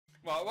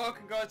But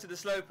welcome guys to the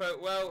Slowpoke.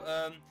 Well,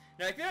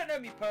 now if you don't know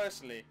me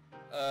personally,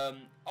 I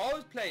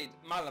always played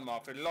Mallow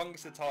Meowth for the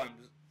longest of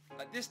times.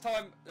 Like this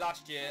time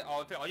last year,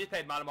 I just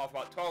played Mallow Meowth for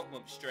about 12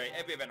 months straight,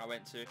 every event I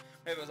went to.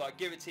 Whether it was like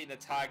Giratina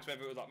tags,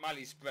 whether it was like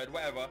Mally spread,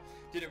 whatever,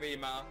 didn't really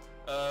matter.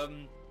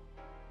 And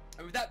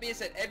with that being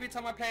said, every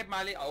time I played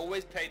Mally, I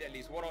always played at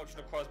least one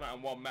Ultra Necrozma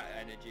and one Metal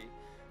Energy.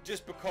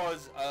 Just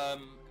because I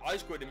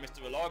just called him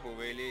Mr. Reliable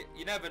really.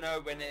 You never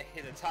know when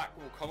his attack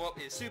will come up.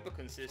 It's super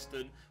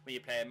consistent when you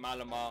play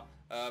Mallow Meowth.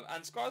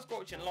 And Sky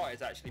Scorching Light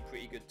is actually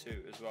pretty good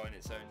too as well in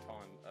its own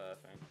time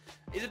thing.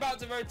 He's about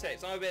to rotate,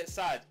 so I'm a bit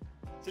sad.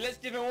 So let's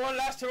give him one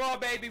last hurrah,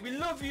 baby. We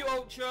love you,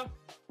 Ultra.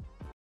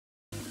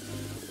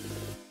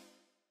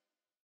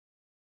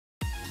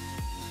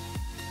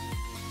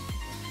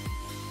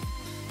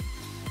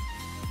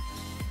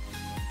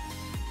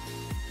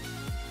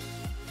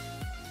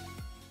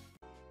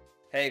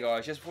 Hey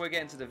guys, just before we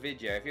get into the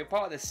video, if you're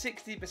part of the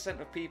 60%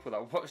 of people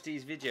that watch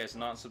these videos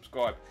and aren't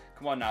subscribed,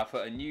 come on now,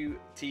 put a new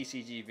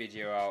TCG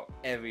video out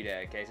every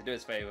day, okay? So do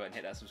us a favour and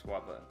hit that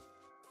subscribe button.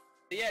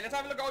 So yeah, let's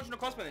have a look at Ultra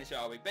Necrozma then,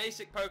 shall we?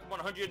 Basic Pokemon,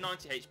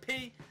 190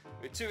 HP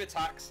with 2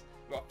 attacks.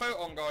 We've got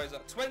Photon guys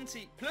at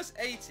 20 plus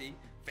 80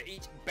 for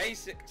each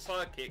basic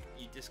Psychic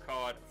you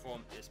discard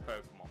from this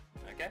Pokemon,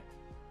 okay?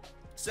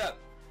 So,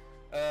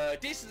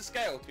 decent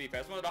scale to be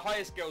fair. It's one of the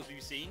highest scales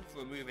we've seen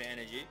for moving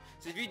energy.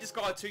 So if you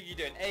discard 2, you're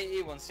doing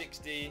 80,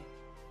 160,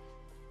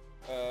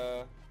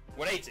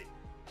 180.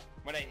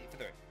 180 for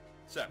 3.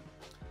 So,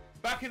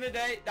 back in the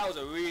day, that was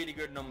a really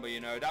good number, you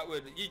know. That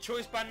would, you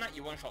choice band that,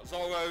 you one-shot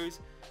Zoros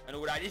and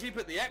all that. If you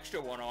put the extra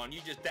one on,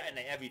 you just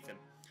detonate everything.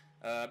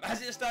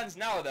 As it stands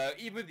now though,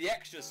 even with the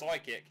extra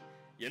Psychic,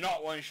 you're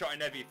not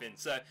one-shotting everything.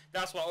 So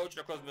that's why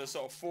Ultra Necrozma has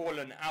sort of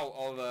fallen out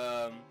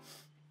of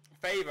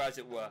favour, as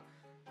it were.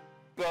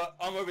 But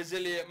I'm a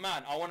resilient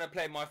man. I want to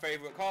play my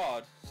favourite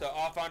card. So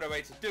I found a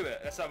way to do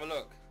it. Let's have a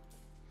look.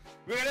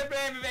 We're going to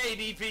play with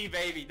ADP,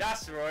 baby.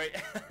 That's right.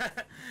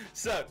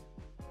 So,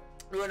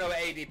 we all know what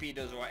ADP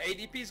does, right?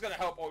 ADP is going to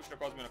help Ultra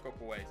Necrozma in a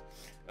couple ways.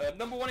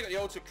 Number one, you got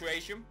the Ultra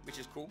Creation, which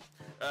is cool.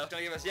 It's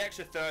going to give us the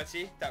extra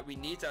 30 that we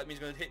need. That means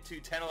we're going to hit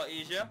 210 a lot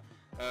easier.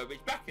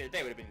 Which back in the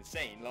day would have been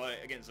insane,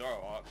 like against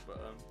Zoroark. But,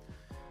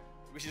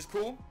 which is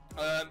cool.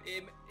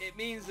 It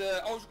means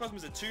Ultra Necrozma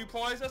is a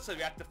 2-prizer, so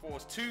we have to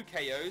force 2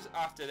 KOs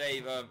after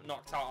they've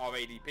knocked out our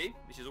ADP,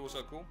 which is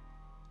also cool.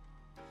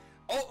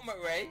 Ultimate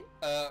Ray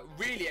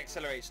really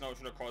accelerates an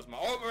Ultra Necrozma.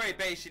 Ultimate Ray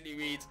basically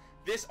reads,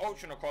 this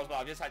Ultra Necrozma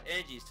I've just had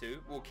energies to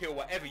will kill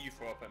whatever you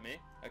throw up at me,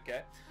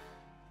 okay?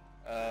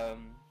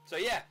 So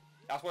yeah,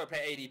 that's why I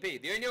play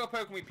ADP. The only other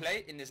Pokemon we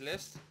play in this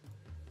list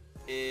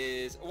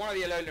is one of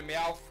the Alolan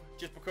Meowth,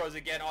 just because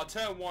again, our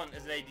turn 1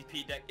 as an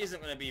ADP deck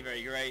isn't going to be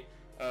very great.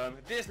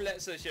 This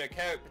lets us, you know,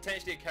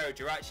 potentially carry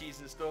Jirachis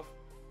and stuff,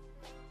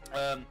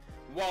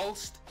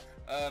 whilst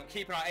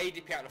keeping our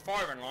ADP out of the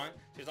firing line,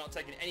 so it's not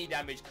taking any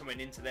damage coming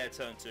into their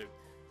turn 2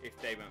 if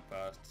they went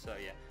first. So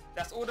yeah,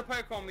 that's all the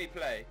Pokemon we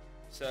play.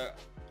 So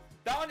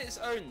that on its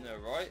own though,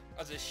 right,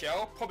 as a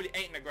shell, probably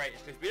ain't the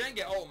greatest, because if we don't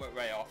get Ultimate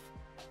Ray off,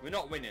 we're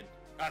not winning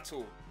at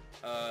all.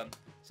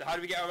 So how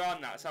do we get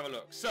around that? Let's have a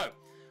look. So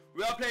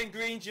we are playing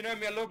greens, you know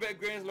me, a little bit of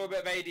greens, a little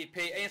bit of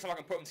ADP. Anytime I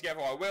can put them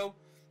together, I will.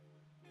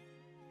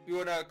 You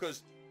all know,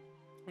 because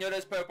you know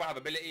those Pokemon have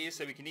abilities,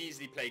 so we can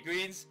easily play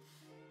greens.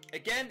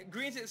 Again,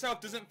 greens itself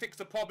doesn't fix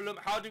the problem.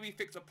 How do we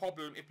fix a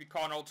problem if we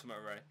can't Ultimate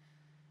Ray?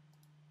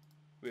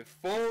 With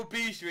 4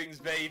 Beast Rings,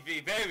 baby.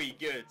 Very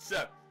good.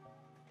 So,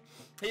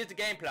 here's the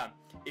game plan.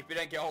 If we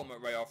don't get Ultimate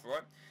Ray off,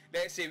 right?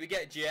 Let's say we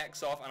get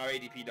GX off and our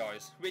ADP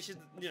dies, which is,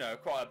 you know,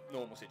 quite a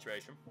normal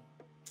situation.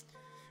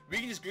 We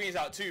can just greens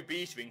out 2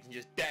 Beast Rings and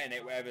just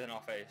detonate whatever's in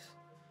our face.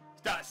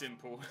 It's that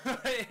simple.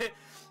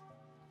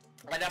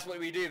 And that's what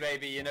we do,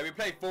 baby. You know, we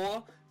play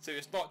 4, so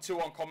it's not too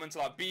uncommon to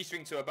like Beast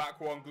Ring to a back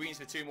one, greens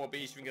for 2 more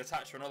Beast Rings,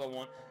 attach for another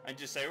one, and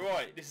just say,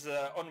 right, this is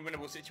an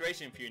unwinnable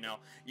situation for you now.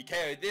 You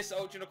KO this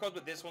Ultra Necrozma,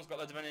 but this one's got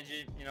loads of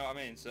energy, you know what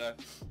I mean? So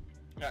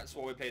that's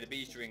why we play the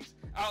Beast Rings.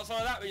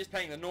 Outside of that, we're just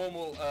playing the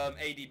normal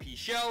ADP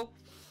shell,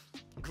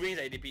 greens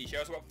ADP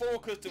shell. So we've got 4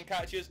 custom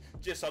catches,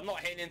 just so I'm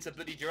not hitting into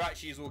bloody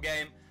Jirachis all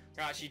game. I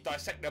can actually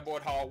dissect their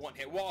board how I want,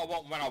 hit what I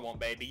want when I want,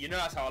 baby. You know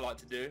that's how I like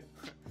to do.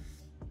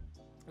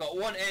 Got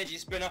 1 Energy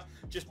Spinner,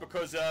 just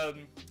because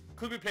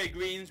we play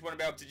greens, we want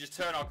to be able to just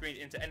turn our greens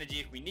into energy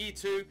if we need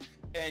to.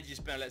 Energy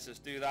Spinner lets us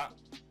do that.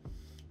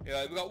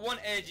 We've got 1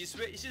 Energy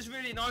Switch. It's just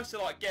really nice to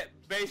like get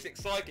basic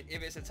Psychic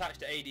if it's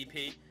attached to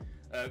ADP.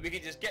 We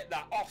can just get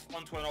that off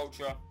onto an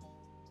Ultra,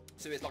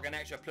 so it's like an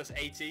extra plus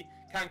 80.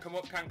 Can come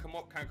up, can come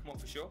up, can come up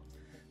for sure.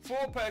 4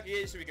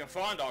 Pokégear, so we can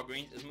find our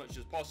greens as much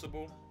as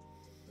possible.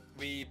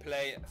 We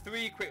play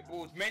 3 Quick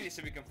Balls, mainly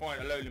so we can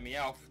find Alolan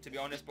Meowth, to be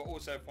honest, but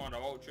also find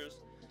our Ultras.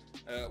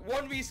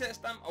 1 Reset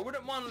Stamp. I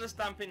wouldn't mind the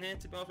stamp in here,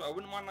 to be honest, I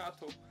wouldn't mind that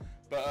at all.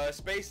 But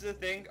space is a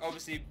thing.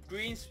 Obviously,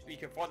 greens, you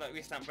can find that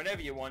Reset Stamp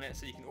whenever you want it,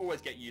 so you can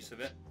always get use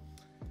of it.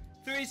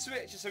 3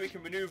 switches, so we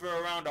can maneuver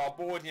around our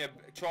board, you know,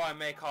 try and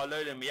make our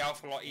Alolan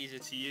Meowth a lot easier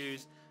to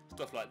use,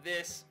 stuff like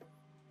this.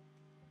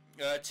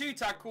 2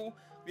 Tag Call,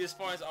 This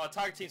finds our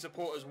tag team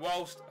supporters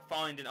whilst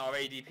finding our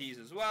ADPs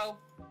as well.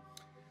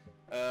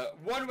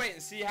 One wait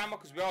and see hammer,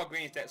 because we are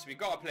green deck, so we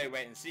got to play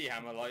wait and see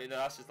hammer. Like,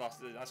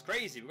 that's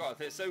crazy. We got to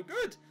play it so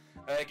good.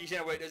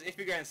 If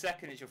you go in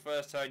second, it's your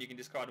first turn. You can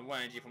discard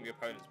 1 energy from your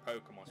opponent's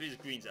Pokemon. So he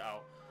just greens it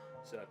out.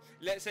 So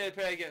let's say they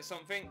play against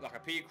something like a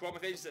P-Crom.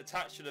 If they just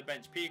attach to the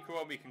bench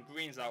P-Crom, we can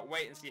greens out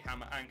wait and see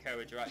hammer and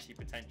courage, or actually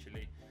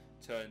potentially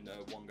turn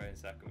 1 going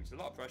second, which is a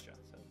lot of pressure.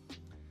 So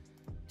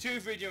 2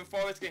 Viridian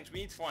Forest games.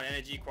 We need to find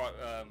energy quite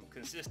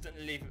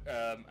consistently,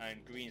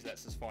 and greens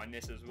lets us find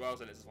this as well.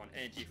 So lets us find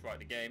energy throughout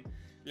the game.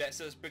 Lets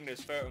us bring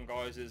those photon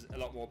geysers a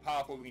lot more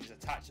powerful. We can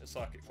just attach a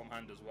psychic from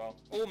hand as well,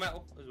 or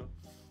metal as well.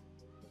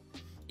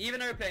 Even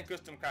though we're playing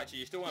custom catcher,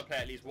 you still want to play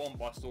at least 1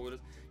 Bust Orders.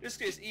 Just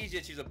because it's easier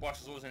to use a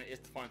Bust Orders than it is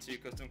to find 2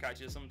 custom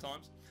catchers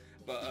sometimes.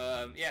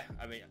 But yeah,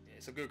 I mean,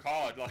 it's a good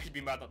card. Like, you'd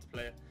be mad not to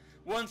play it.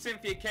 1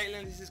 Cynthia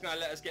Caitlin. This is going to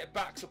let us get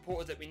back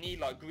supporters that we need,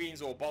 like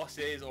greens or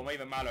bosses, or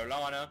maybe Mallow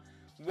Lana,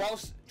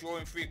 whilst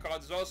drawing 3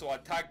 cards as well. So our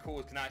tag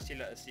calls can actually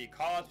let us see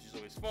cards, which is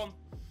always fun.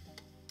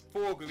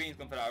 4 greens,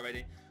 gone for that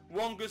already.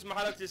 1 Guzma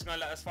Hala, this is going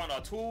to let us find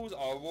our tools,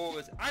 our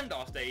auroras, and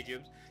our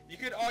stadiums. You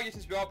could argue,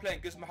 since we are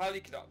playing Guzma Hala,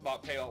 you could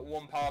play like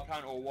 1 power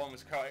plant or 1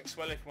 with chaotic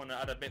swell if you want to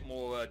add a bit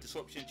more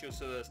disruption to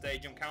your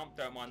stadium count.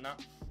 Don't mind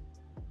that.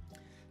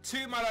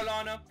 2 Mallow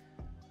Lana.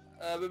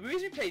 The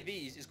reason we play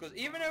these is because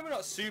even though we're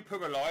not super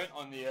reliant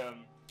on the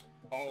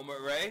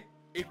ultimate ray,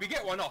 if we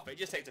get 1 off, it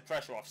just takes the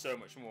pressure off so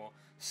much more.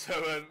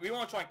 So we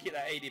want to try and keep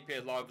that ADP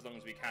as live as long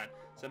as we can.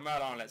 So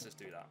Mallow Lana lets us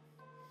do that.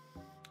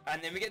 And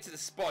then we get to the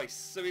spice.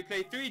 So we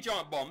play 3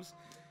 giant bombs.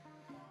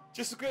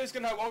 Just because it's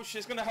going to help Ultra,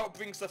 it's going to help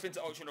bring stuff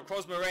into Ultra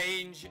Necrozma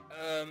range.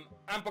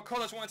 And because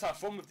I just wanted to have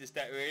fun with this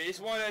deck, really. It's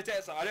one of those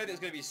decks that I don't think it's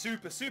going to be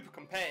super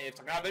competitive.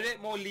 So I can have a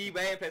bit more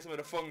leeway and play some of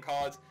the fun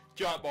cards.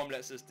 Giant Bomb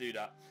lets us do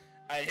that.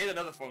 And here's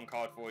another fun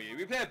card for you.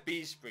 We play a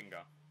Beast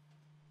Bringer.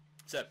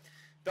 So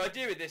the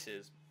idea with this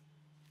is,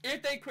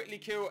 if they quickly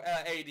kill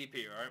ADP,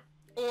 right?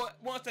 Or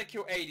once they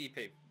kill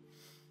ADP,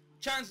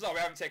 chances are we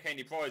haven't taken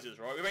any prizes,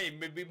 right?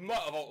 We might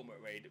have ultimate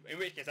raid, in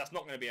which case that's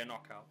not going to be a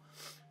knockout.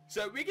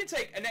 So we can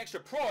take an extra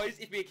prize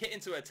if we get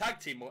into a tag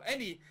team or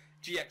any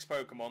GX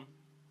Pokemon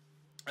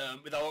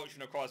with our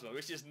Ultra Necrozma,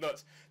 which is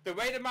nuts. The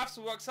way the maths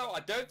works out, I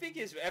don't think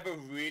it's ever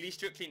really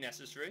strictly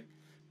necessary,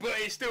 but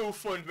it's still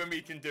fun when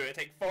we can do it.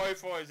 Take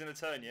 5 prizes in a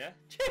turn, yeah?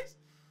 Cheers!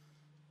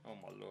 Oh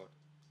my lord.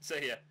 So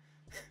yeah.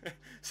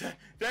 So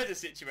there's a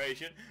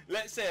situation.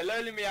 Let's say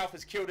Alolan Meowth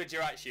has killed a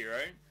Jirachi,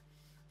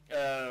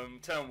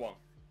 right? Turn 1.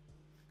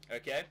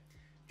 Okay,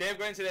 they're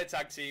going to their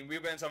tag team, we're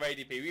going to our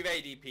ADP, we've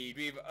ADP'd,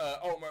 we've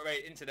ultimate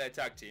rate into their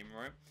tag team,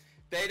 right?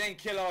 They then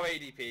kill our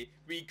ADP,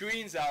 we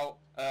greens out,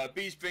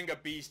 Beast Bringer,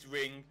 Beast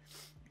Ring,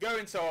 go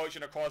into our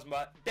Ultra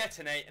Necrozma,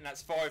 detonate, and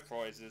that's 5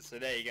 prizes, so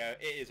there you go,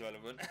 it is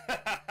relevant.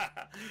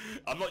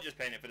 I'm not just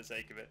playing it for the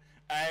sake of it.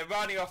 And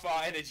rounding off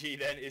our energy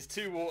then is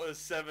 2 waters,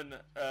 7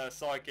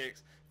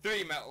 psychics,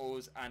 3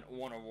 metals, and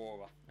 1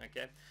 aurora,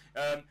 okay?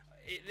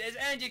 There's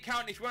energy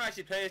count if you want to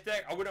actually play this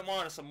deck. I wouldn't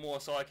mind some more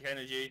psychic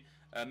energy.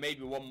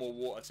 Maybe 1 more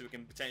water so we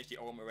can potentially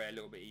ultimate ray a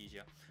little bit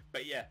easier.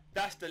 But yeah,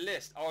 that's the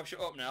list. I'll shut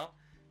up now.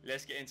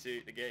 Let's get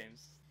into the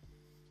games.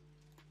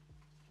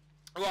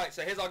 Right,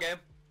 so here's our game.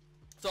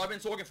 So I've been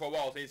talking for a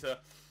while, so I need to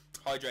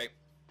hydrate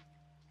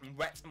and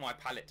wet my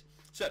palate.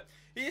 So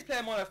he's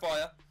playing Mono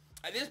Fire.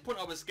 At this point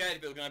I was scared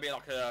if it was going to be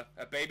like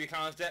a baby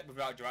clowns deck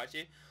without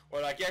Jirachi.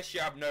 Well, I guess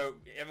you haven't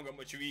got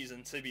much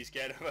reason to be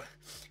scared of a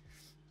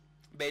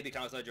baby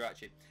clowns, no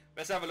Jirachi.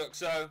 Let's have a look.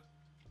 So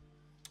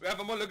we have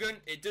a mulligan.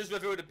 It does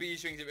reveal the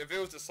Beast Rings, it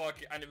reveals the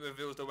Psychic, and it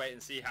reveals the Wait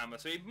and See Hammer.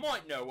 So he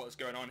might know what's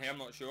going on here, I'm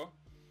not sure.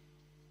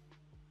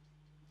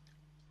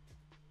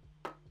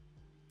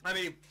 I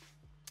mean,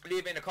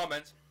 leave it in the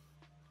comments.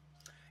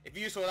 If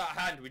you saw that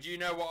hand, would you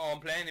know what I'm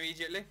playing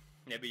immediately?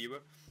 Maybe you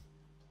would.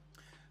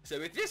 So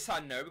with this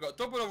hand now, we've got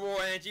double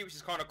Aurora Energy, which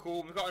is kind of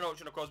cool. We've got an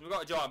Ultra Necrozma, we've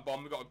got a Giant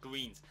Bomb, we've got a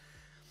Greens.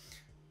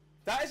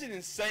 That is an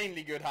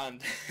insanely good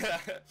hand.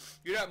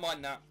 You don't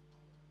mind that.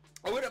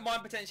 I wouldn't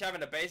mind potentially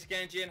having a basic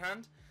energy in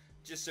hand,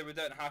 just so we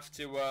don't have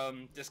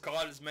to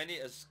discard as many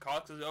as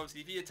cards, because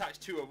obviously if you attach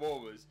 2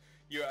 Auroras,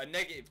 you're at a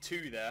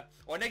 -2 there,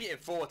 or a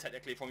 -4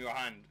 technically from your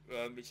hand,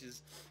 which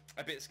is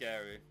a bit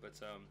scary, but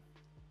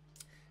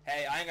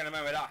hey, I ain't going to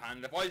remember that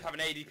hand. If I have an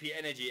ADP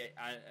energy,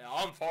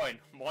 I'm fine,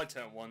 my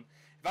turn 1.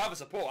 If I have a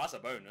support, that's a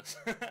bonus.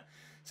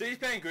 So he's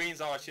playing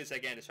Greensar, I should say,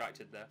 getting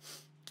distracted there.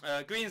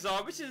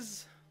 Greensar, which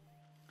is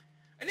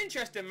an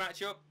interesting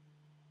matchup.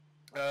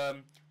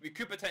 We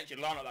could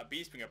potentially line up that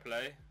Beast Bringer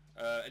play,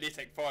 at least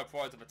take 5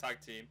 prizes of a tag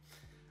team.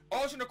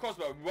 Ultra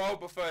Necrozma well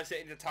prefers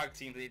hitting the tag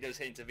team than he does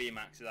hitting to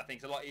VMAXs. I think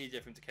it's a lot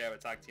easier for him to carry a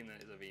tag team than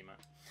it is a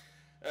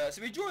VMAX.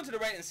 So we draw into the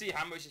Wait and See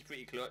Hammer, which is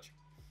pretty clutch.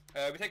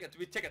 We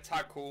take a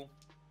Tag Call,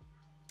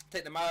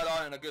 take the Mallow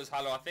Lana and a Guzma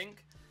Hala, I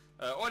think.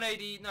 Or an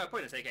AD, no,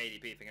 probably don't take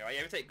ADP thing, right?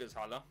 Yeah, we take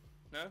Guzma Hala.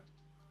 No?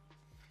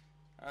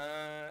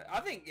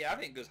 I think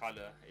Guzma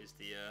Hala is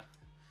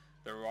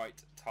the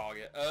right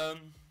target.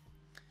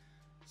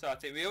 So I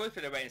think we always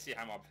play the Wait and See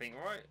Hammer, I think,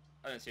 right?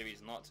 I don't see a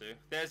reason not to.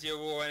 There's the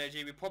Aurora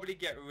Energy. We probably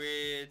get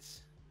rid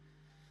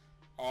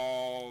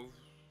of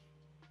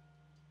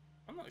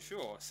I'm not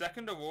sure.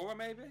 Second Aurora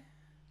maybe?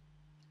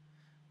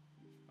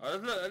 Oh,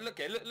 look,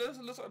 looks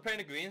like we're playing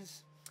the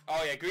greens.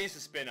 Oh yeah, greens to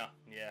spinner.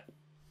 Yeah,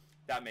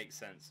 that makes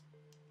sense.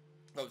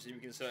 Obviously we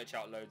can search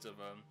out loads of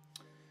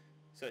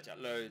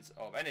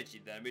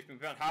energy then, which we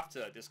don't have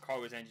to just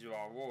correlate energy to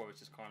our Aurora,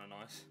 which is kind of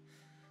nice.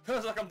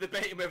 Feels like I'm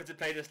debating whether to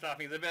play this stuff.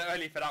 It's a bit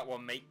early for that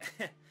one, mate.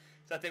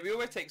 So I think we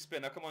always take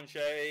spinner. Come on,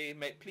 Shay.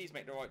 Please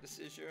make the right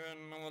decision.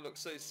 Oh, I look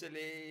so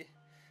silly.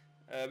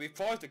 We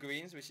prized the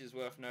greens, which is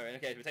worth noting.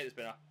 Okay, so we take the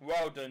spinner.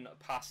 Well done,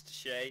 past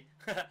Shay.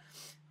 And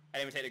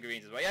then we take the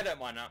greens as well. Yeah, I don't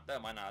mind that.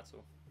 Don't mind that at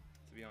all,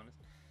 to be honest.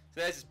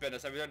 So there's the spinner.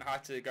 So we don't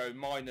have to go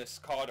minus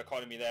card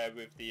economy there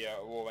with the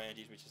Aurora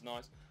energies, which is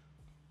nice.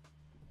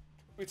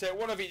 We take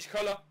one of each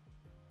colour,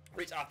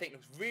 which I think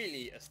looks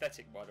really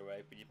aesthetic, by the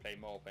way, when you play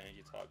multiple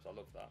energy types. I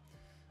love that.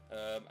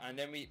 And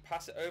then we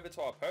pass it over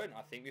to our opponent.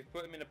 I think we've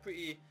put him in a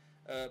pretty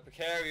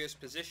precarious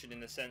position in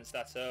the sense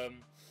that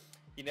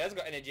he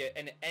hasn't got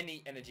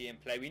any energy in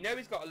play. We know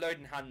he's got a load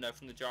in hand though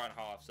from the Giant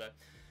Half, so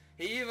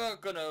he either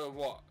gonna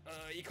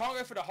he can't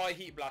go for the high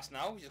heat blast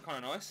now, which is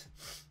kind of nice.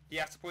 He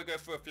has to probably go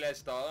for a flare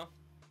starter,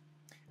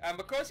 and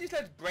because he's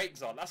led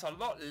breaks on, that's a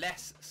lot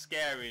less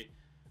scary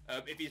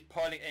if he's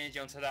piling energy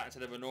onto that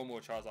instead of a normal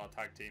Charizard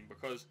tag team,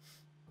 because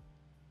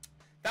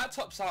that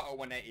tops out at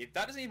 180.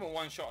 That doesn't even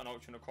one shot an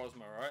Ultra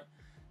Necrozma, right?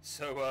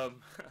 So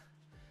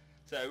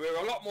so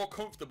we're a lot more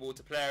comfortable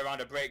to play around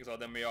a break Zard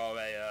than we are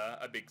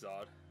a big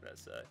Zard,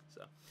 let's say.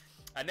 So,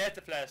 and there's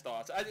the flare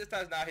starter. So as it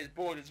stands now, his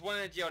board is 1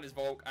 energy on his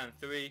Volk and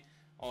 3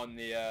 on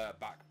the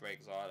back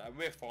break Zard, and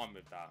we're fine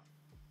with that.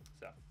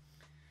 So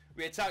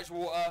we attach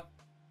water.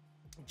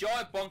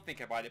 Giant Bomb,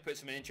 think about it,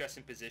 puts him in an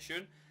interesting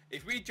position.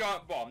 If we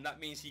Giant Bomb, that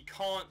means he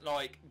can't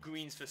like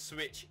greens for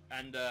switch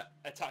and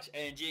attach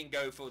energy and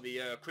go for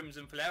the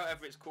Crimson Flare,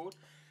 whatever it's called,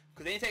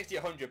 because then he takes the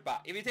 100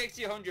 back. If he takes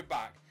the 100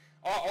 back,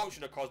 our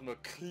Ultra Necrozma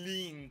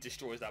clean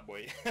destroys that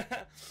boy.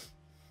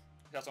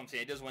 That's what I'm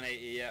saying. It does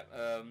 180, yeah.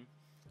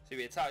 So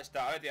we attach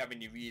that. I don't think I have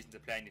any reason to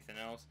play anything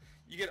else.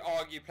 You could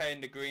argue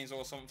playing the greens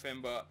or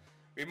something, but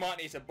we might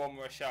need to bomb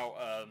rush out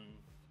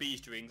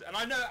Beast Rings. And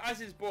I know as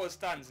his board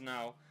stands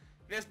now,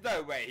 there's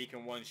no way he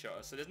can one-shot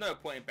us, so there's no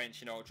point in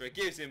benching Ultra. It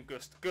gives him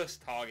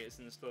gust targets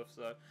and stuff,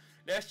 so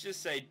let's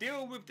just say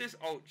deal with this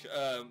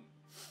Ultra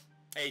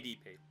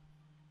ADP.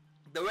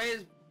 The way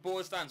his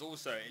board stands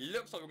also, it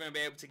looks like we're going to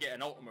be able to get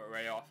an Ultimate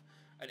Ray off.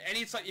 And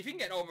any time, if you can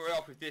get an Ultimate Ray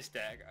off with this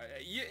deck,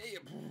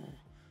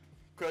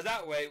 because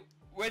that way,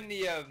 when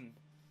the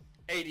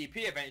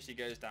ADP eventually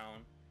goes down,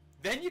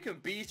 then you can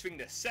Beast Ring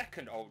the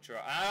second Ultra.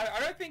 And I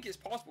don't think it's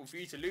possible for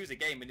you to lose a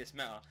game in this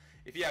meta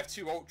if you have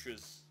 2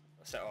 Ultras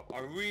set up. I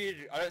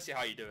don't see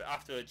how you do it.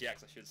 After GX,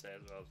 I should say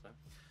as well. So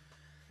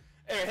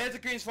anyway, here's the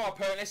greens for our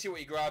opponent. Let's see what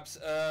he grabs.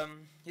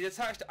 He's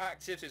attached to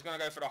active, so he's going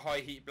to go for the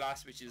high heat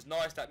blast, which is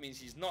nice. That means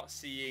he's not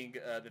seeing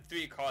the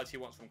 3 cards he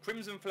wants from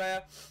Crimson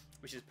Flare,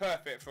 which is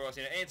perfect for us.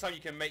 You know, anytime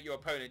you can make your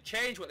opponent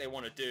change what they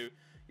want to do,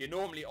 you're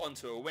normally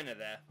onto a winner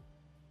there,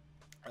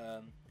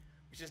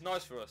 which is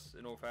nice for us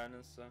in all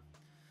fairness. So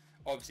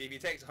obviously, if he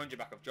takes 100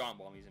 back of Giant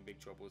Bomb, he's in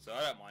big trouble. So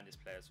I don't mind this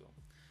play as well.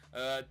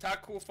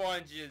 Tag Call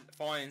finds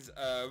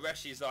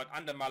Reshizard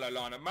and the Mallow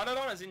Lana. Mallow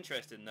Lana is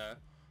interesting though,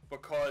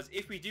 because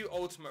if we do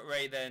Ultimate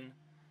Ray then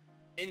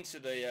into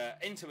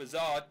a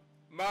Zard,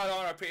 Mallow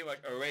Lana pretty much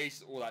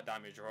erases all that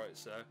damage, right?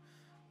 So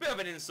bit of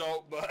an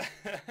insult, but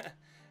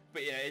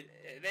but yeah,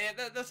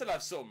 they still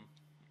have some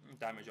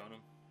damage on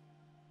them.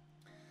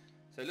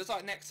 So it looks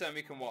like next turn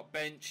we can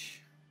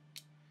bench,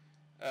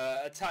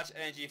 attach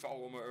energy for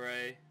Ultimate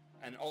Ray,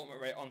 and Ultimate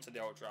Ray onto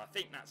the Ultra. I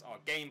think that's our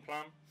game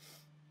plan.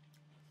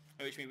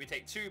 Which means we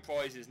take 2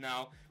 prizes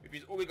now, which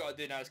means all we got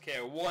to do now is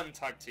clear 1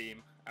 tag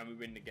team and we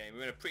win the game.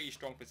 We're in a pretty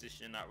strong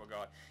position in that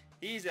regard.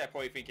 He's there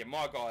probably thinking,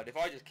 my god, if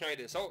I just carry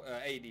this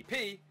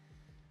ADP,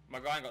 my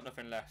guy ain't got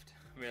nothing left.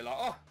 And we're like,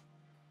 oh,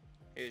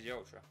 here's your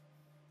Ultra.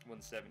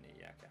 170,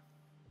 yeah, okay.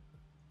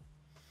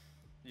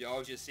 Yeah, I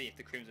was just seeing if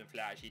the Crimson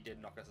Flare actually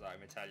did knock us out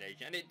in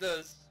retaliation. And it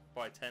does,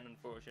 by 10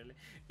 unfortunately.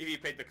 If you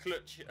played the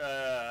Clutch,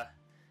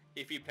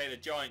 if you played a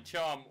Giant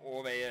Charm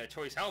or a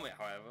Choice Helmet,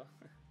 however.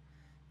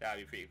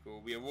 That'd be pretty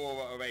cool. We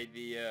Aurora arrayed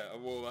the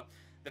Aurora.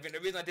 I think the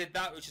reason I did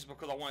that was just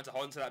because I wanted to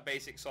hold on to that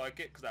basic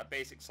Psychic, because that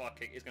basic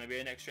Psychic is going to be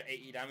an extra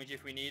 80 damage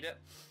if we need it.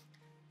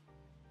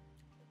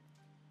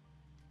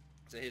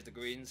 So here's the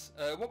greens.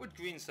 What would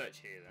green search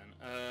here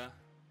then?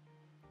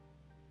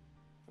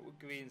 What would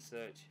green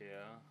search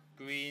here?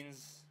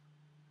 Greens.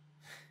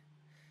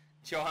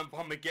 Giant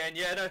Bomb again.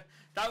 Yeah, no,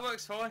 that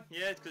works fine.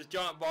 Yeah, because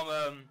Giant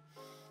Bomb,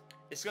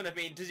 it's going to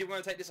be, does he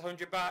want to take this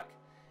 100 back?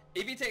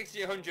 If he takes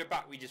the 100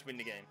 back, we just win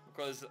the game,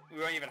 because we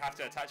won't even have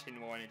to attach any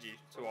more energy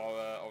to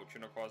our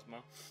Ultra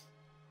Necrozma.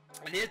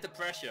 And here's the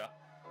pressure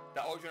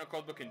that Ultra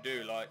Necrozma can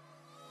do, like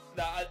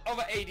that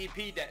other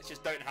ADP decks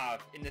just don't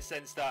have, in the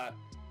sense that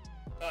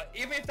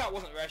even if that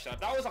wasn't Resha,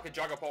 if that was like a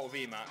Dragapult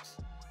VMAX,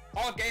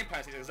 our game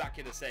plan is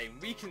exactly the same.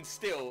 We can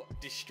still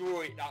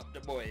destroy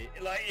the boy.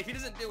 Like, if he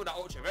doesn't deal with that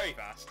Ultra very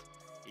fast,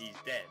 he's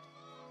dead.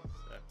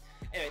 So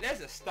anyway,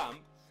 there's a stamp.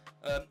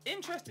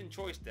 Interesting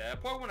choice there. I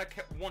probably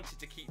wanted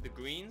to keep the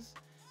greens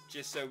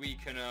just so we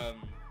can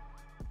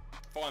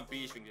find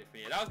Beast Ring with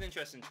me. That was an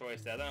interesting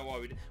choice there. I don't know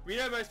why we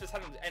know most of us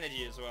had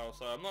energy as well,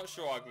 so I'm not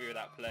sure I agree with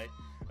that play.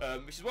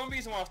 Which is one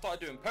reason why I started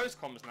doing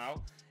post-coms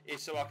now,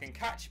 is so I can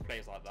catch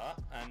plays like that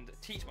and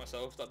teach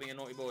myself, stop being a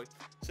naughty boy.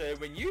 So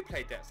when you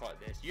play decks like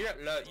this, you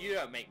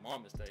don't make my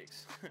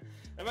mistakes.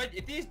 Imagine,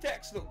 if these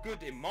decks look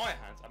good in my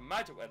hands,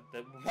 imagine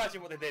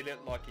what they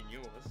look like in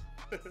yours.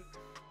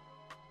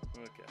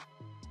 Okay.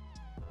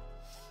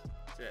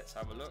 So let's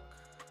have a look.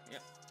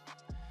 Yep.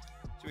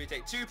 So we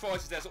take 2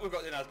 prizes there, so all we've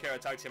got to do now is carry a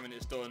tag team and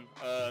it's done.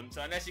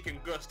 So unless he can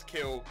gust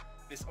kill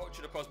this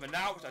Ultra Necrozma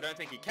now, which I don't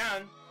think he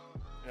can,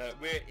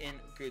 we're in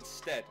good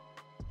stead.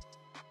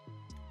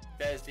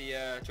 There's the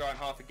Giant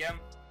Half again,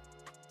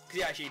 because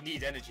he actually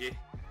needs energy,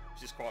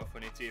 which is quite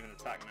funny to even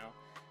attack now.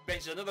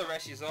 Benches another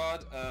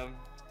Reshizard.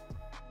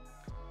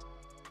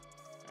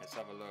 Let's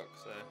have a look.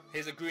 So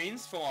here's the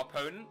greens from our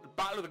opponent. The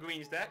Battle of the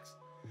Greens decks.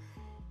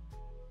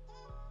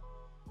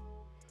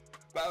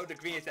 Battle of the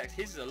Greens decks.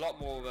 His is a lot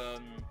more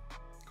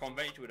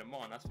conventional than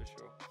mine, that's for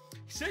sure.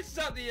 He searches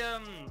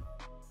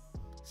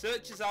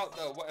out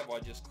the whatever I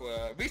just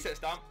call Reset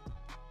Stamp,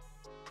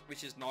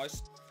 which is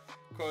nice.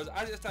 Because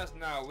as it stands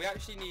now, we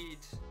actually need,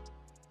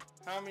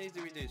 how many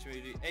do we do? So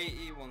we do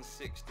 80,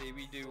 160,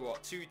 we do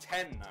what,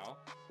 210 now.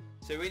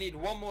 So we need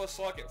one more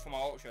Psychic from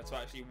our Ultra to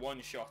actually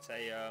one-shot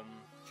a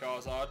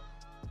Charizard.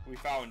 We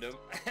found him.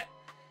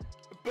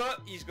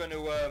 But he's going to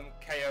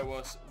KO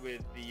us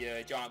with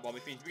the Giant Bomb,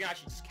 which means we can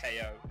actually just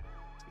KO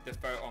with the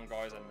Photon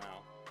Geyser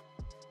now.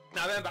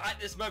 Now remember,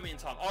 at this moment in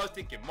time, I was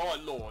thinking, my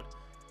lord,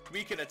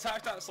 we can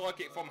attach that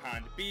Psychic from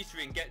hand, Beast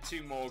Ring, get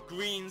 2 more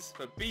greens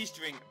for Beast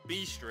Ring,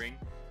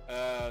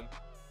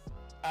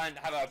 and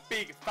have a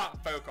big fat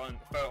Photon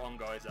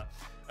Geyser.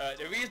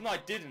 The reason I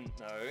didn't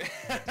know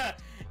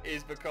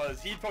is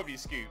because he'd probably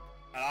scoop,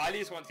 and I at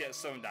least want to get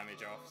some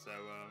damage off. So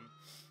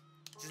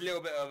just a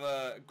little bit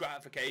of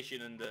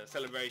gratification and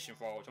celebration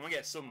for Ultra. I'm gonna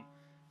get some.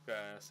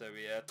 So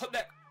we top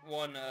deck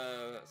 1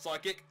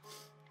 Psychic.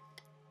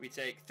 We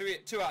take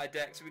 2 out of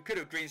deck, so we could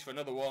have greens for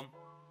another one,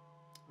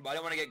 but I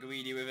don't want to get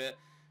greedy with it.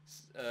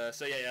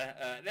 So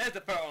yeah, there's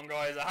the Photon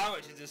Geyser. How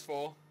much is this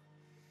for?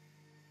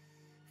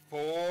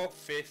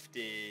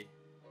 450.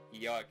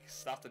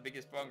 Yikes, that's the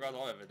biggest Photon Geyser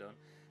I've ever done.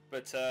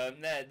 But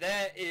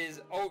there is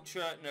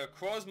Ultra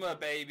Necrozma,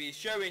 baby,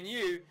 showing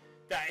you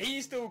that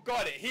he's still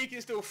got it. He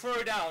can still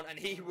throw down, and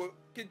he will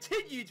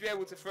continue to be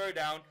able to throw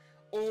down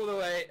all the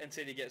way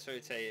until he gets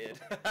rotated.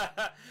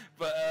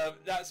 But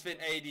that's been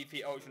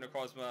ADP Ultra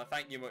Necrozma.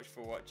 Thank you much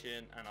for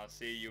watching, and I'll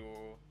see you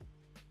all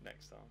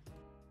next time.